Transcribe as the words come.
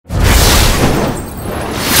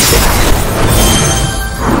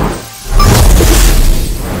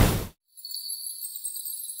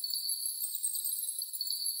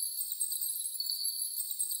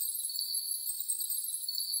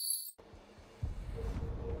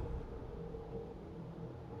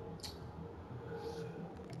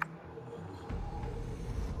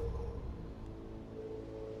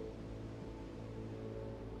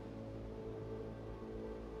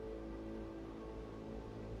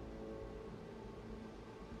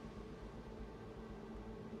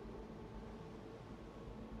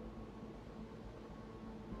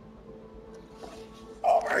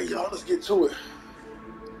Y'all, let's get to it.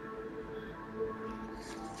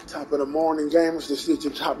 Top of the morning gamers, this is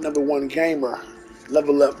your top #1 gamer.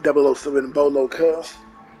 Level up 007 Bolo Cuz.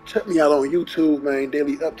 Check me out on YouTube, man.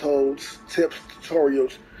 Daily uploads, tips,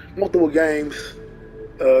 tutorials, multiple games.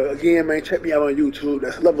 Again, man, check me out on YouTube.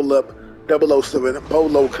 That's Level Up 007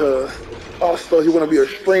 Bolo Cuz. Also, if you want to be a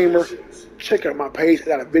streamer, check out my page. I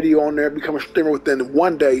got a video on there. Become a streamer within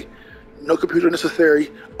 1 day. No computer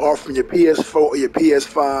necessary, or from your PS4 or your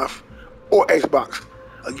PS5 or Xbox.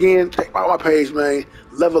 Again, check out my page, man.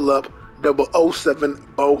 Level Up 007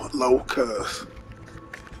 Bolo Cuz.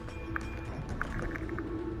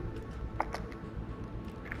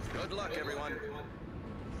 Good luck, everyone.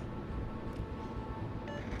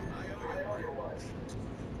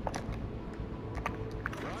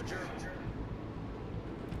 Roger.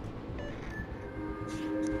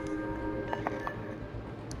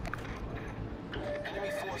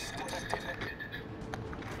 Enemy force detected.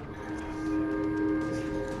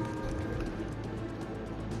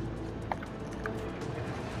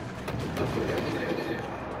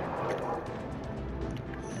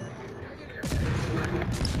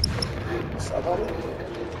 Stop on it.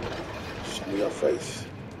 Show me your face.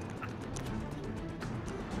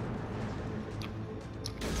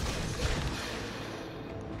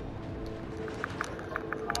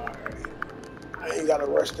 I ain't gotta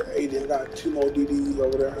rush to 80. I got 2 more DDs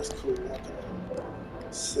over there. That's cool. I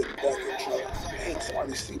can sit back and chill. Man,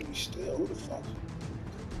 somebody see me still. Who the fuck?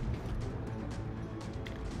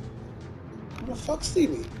 Who the fuck see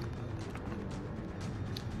me?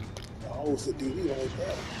 Oh, it's a DD right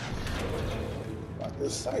there. Like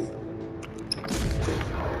this sight.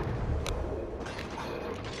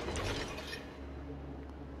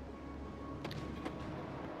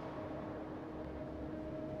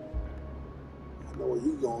 I know where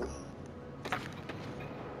you going.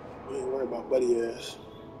 You ain't worried about buddy ass.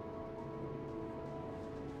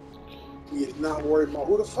 He is not worried about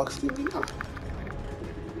who the fuck see me now.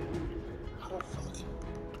 How the fuck?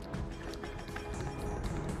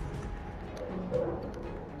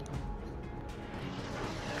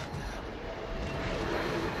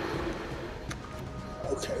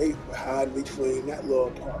 Okay, hide between that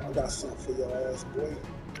little part. I got something for your ass, boy.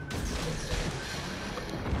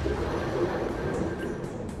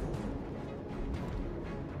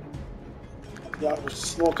 Y'all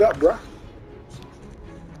smoke up, bruh.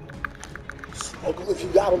 Smoke them if you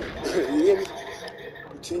got them. You hear me?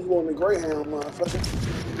 Pretend you on the Greyhound, motherfucker.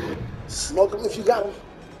 Smoke them if you got them.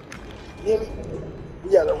 You hear me? We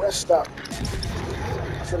got a rest stop.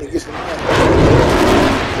 I'm finna get some ass.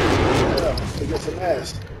 Yeah, I'm finna get some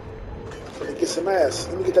ass. I'm finna get some ass.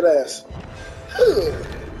 Let me get that ass.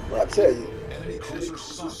 What I tell you?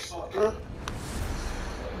 Huh?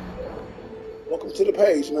 Welcome to the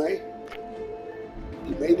page, man.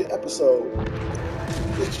 You made the episode.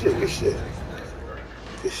 Good shit, good shit.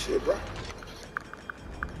 Good shit, bro.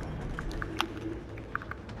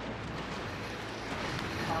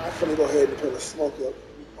 I'm finna go ahead and put a smoke up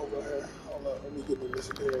over here. Hold up, let me get in this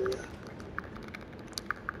area.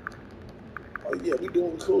 Oh yeah, we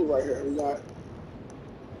doing cool right here. We got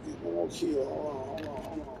one more kill. Hold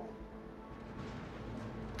on.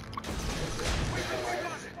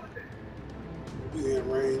 We in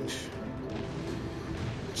range.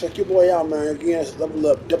 Check your boy out, man. Again, it's Level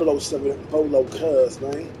Up 007 Bolo Cuz,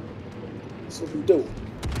 man. That's what we do.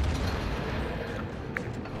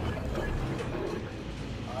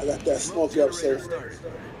 I got that smoke up, so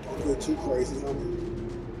don't get too crazy, homie.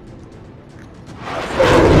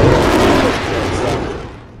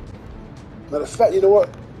 Matter of fact, you know what?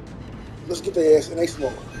 Let's get their ass in they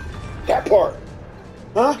smoke. That part.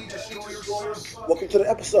 Huh? Welcome to the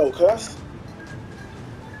episode, cuz.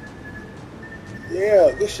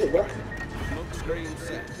 Yeah, good shit, bro.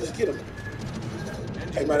 Let's get him.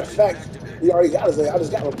 Hey, matter of fact, we already got his ass. I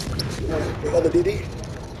just got him. The other DD.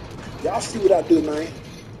 Y'all see what I do, man.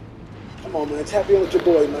 Come on, man. Tap in with your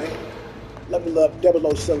boy, man. Level Up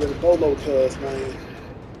 007 Bolo Cuz, man.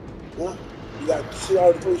 Huh? You got 2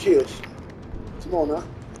 out of 3 kills. Come on, now.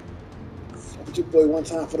 Fuck with your boy one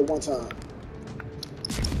time for the one time.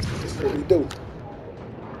 That's what we do.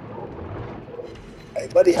 Hey,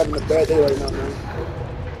 buddy having a bad day right now, man.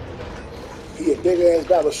 He a big ass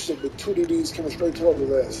battleship with 2 DDs coming straight towards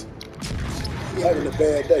his ass. He having a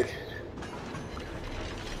bad day.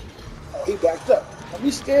 Oh, he backed up. Are we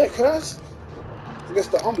scared, cuz? I guess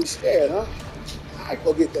the homie scared, huh? I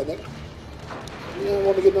go get that nigga. You don't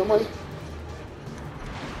want to get no money?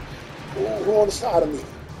 Who on the side of me?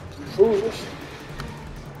 Some cruisers?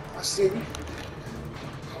 I see you.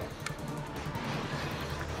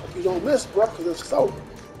 Hope you don't miss, bro, because if so,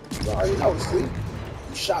 you already know, see?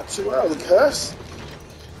 You shot too early, cuz.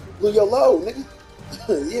 Blew your load, nigga.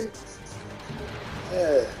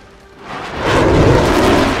 Yeah.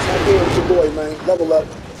 Tap in with your boy, man. Level up.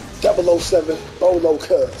 007 Bolo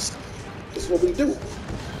cuz. That's what we do.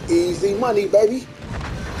 Easy money, baby.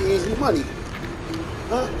 Easy money.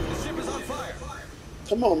 Huh? The ship is on fire.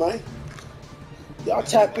 Come on, man. Y'all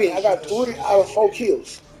tap in. I got 3 out of 4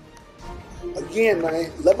 kills. Again,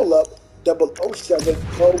 man. Level up. 007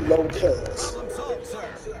 Bolo cuz. Problem solved, sir.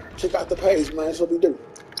 Check out the page, man. That's what we do.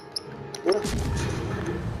 Huh?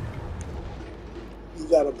 You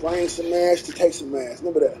gotta bring some mash to take some mash.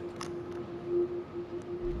 Remember that.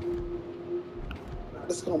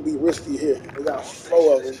 This is gonna be risky here. We got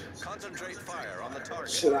 4 of them. Concentrate fire on the target.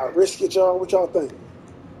 Should I risk it, y'all? What y'all think?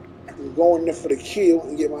 I can go in there for the kill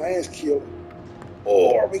and get my ass killed.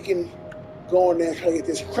 Or we can go in there and try to get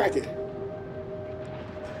this cracking.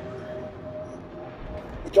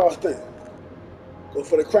 What y'all think? Go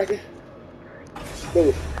for the cracking? Let's do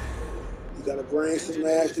it. You gotta bring some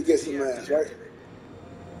mash to get some mash, right?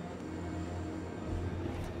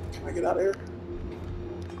 Can I get out of here?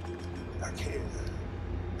 I can't.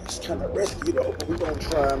 It's kind of risky though, but we're gonna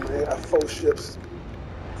try, man. I got 4 ships.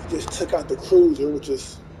 Just took out the cruiser, which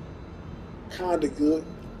is kind of good,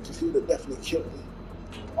 because he would have definitely killed me.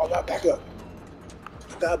 Oh, I got back up.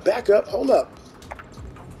 I got back up. Hold up.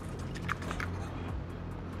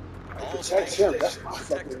 I protect him. That's my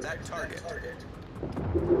fucking.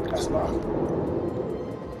 That's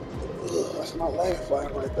my land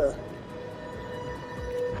flag right there.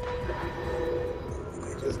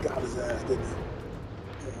 He just got his ass, didn't he?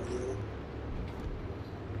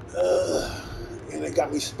 And they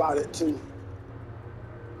got me spotted too.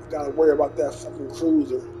 I gotta worry about that fucking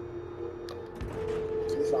cruiser.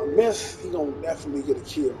 If I miss, he gonna definitely get a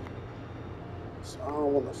kill. So I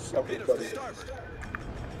don't wanna fuck with Buddy.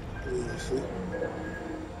 Yeah, see?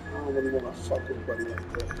 I don't really wanna fuck with Buddy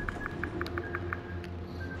like that.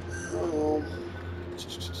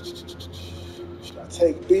 Should I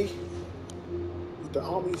take B with the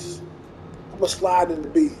homies? I'm gonna slide into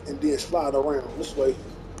B and then slide around this way.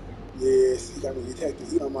 Yes, he got me detected.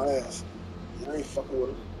 He on my ass. I ain't fucking with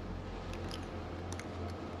him.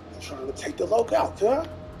 I'm trying to take the loc out, huh?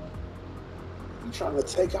 You trying to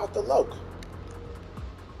take out the loc.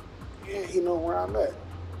 Yeah, he know where I'm at.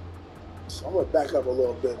 So I'm gonna back up a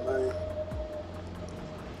little bit, man.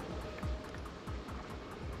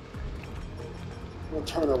 I'm gonna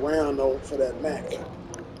turn around though for that Mac.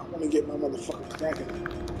 I wanna get my motherfucking cracking.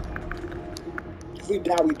 If we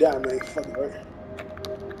die, man. Fuck it, right?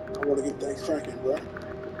 I wanna get that cracking, bro.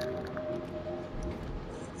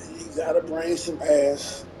 You gotta bring some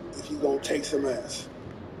ass if you gonna take some ass,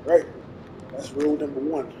 right? That's rule number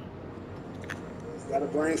 1. You gotta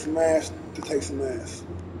bring some ass to take some ass.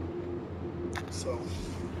 So, I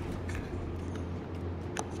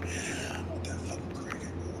want that fucking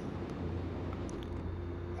cracking, bro.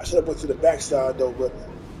 I should have went to the backside though, but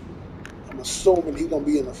I'm assuming he's gonna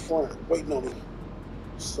be in the front waiting on me.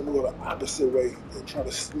 So I'm gonna go the opposite way and try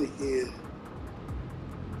to sneak in.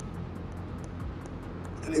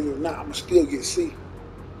 And even if not, I'm gonna still get C.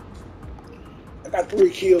 I got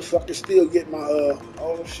 3 kills, so I can still get my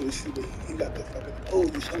oh shit, see me. He got the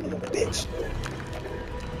fucking you son of a bitch.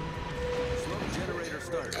 Smoke generator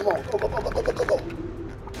started. Come on, go.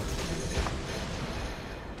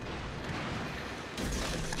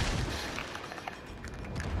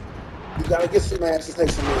 You gotta get some ass to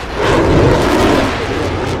take some ass.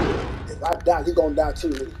 If I die, you gonna die too,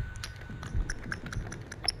 nigga.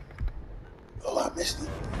 Oh, I missed it.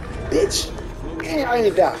 Bitch. Man, I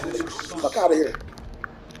ain't die. Fuck out of here.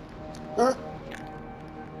 Huh?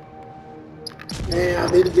 Man,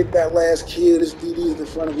 I need to get that last kill. This DD is in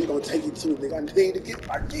front of me. Gonna take it too, nigga. I need to get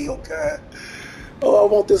my kill, God. Oh,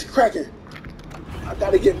 I want this cracking. I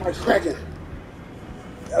gotta get my cracking.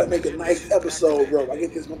 Gotta make a nice episode, bro. I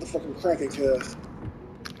get this motherfucking cracking, cuz.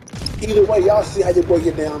 Either way, y'all see how your boy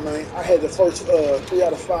get down, man. I had the first 3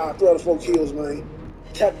 out of 4 kills, man.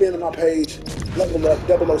 Tap into my page, level up,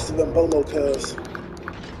 007 Bolo, cuz.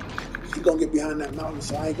 He gonna get behind that mountain,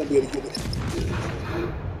 so I ain't gonna be able to get it.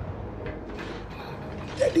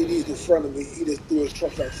 That DD's in front of me. He just threw his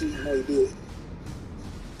truck out, see, you know he did.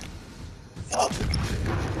 Yup.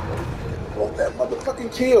 I want that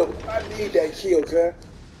motherfucking kill. I need that kill, cuz.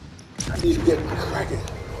 I need to get my cracking.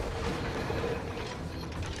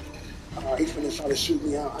 He's finna try to shoot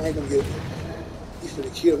me out. I ain't gonna get it. He's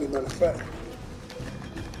finna kill me, matter of fact.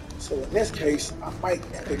 So in this case, I might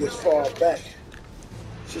have to just fall back.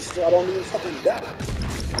 Just so I don't even fucking die.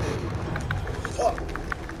 Fuck.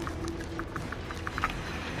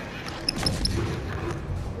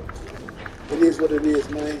 It is what it is,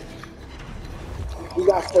 man. We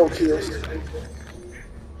got 4 kills.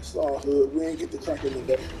 It's all hood. We ain't get the cracking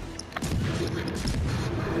today.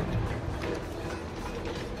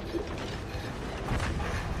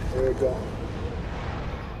 There we go.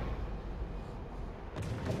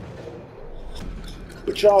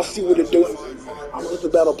 But y'all see what it do. I'm gonna let the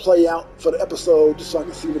battle play out for the episode just so I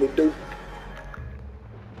can see what it do.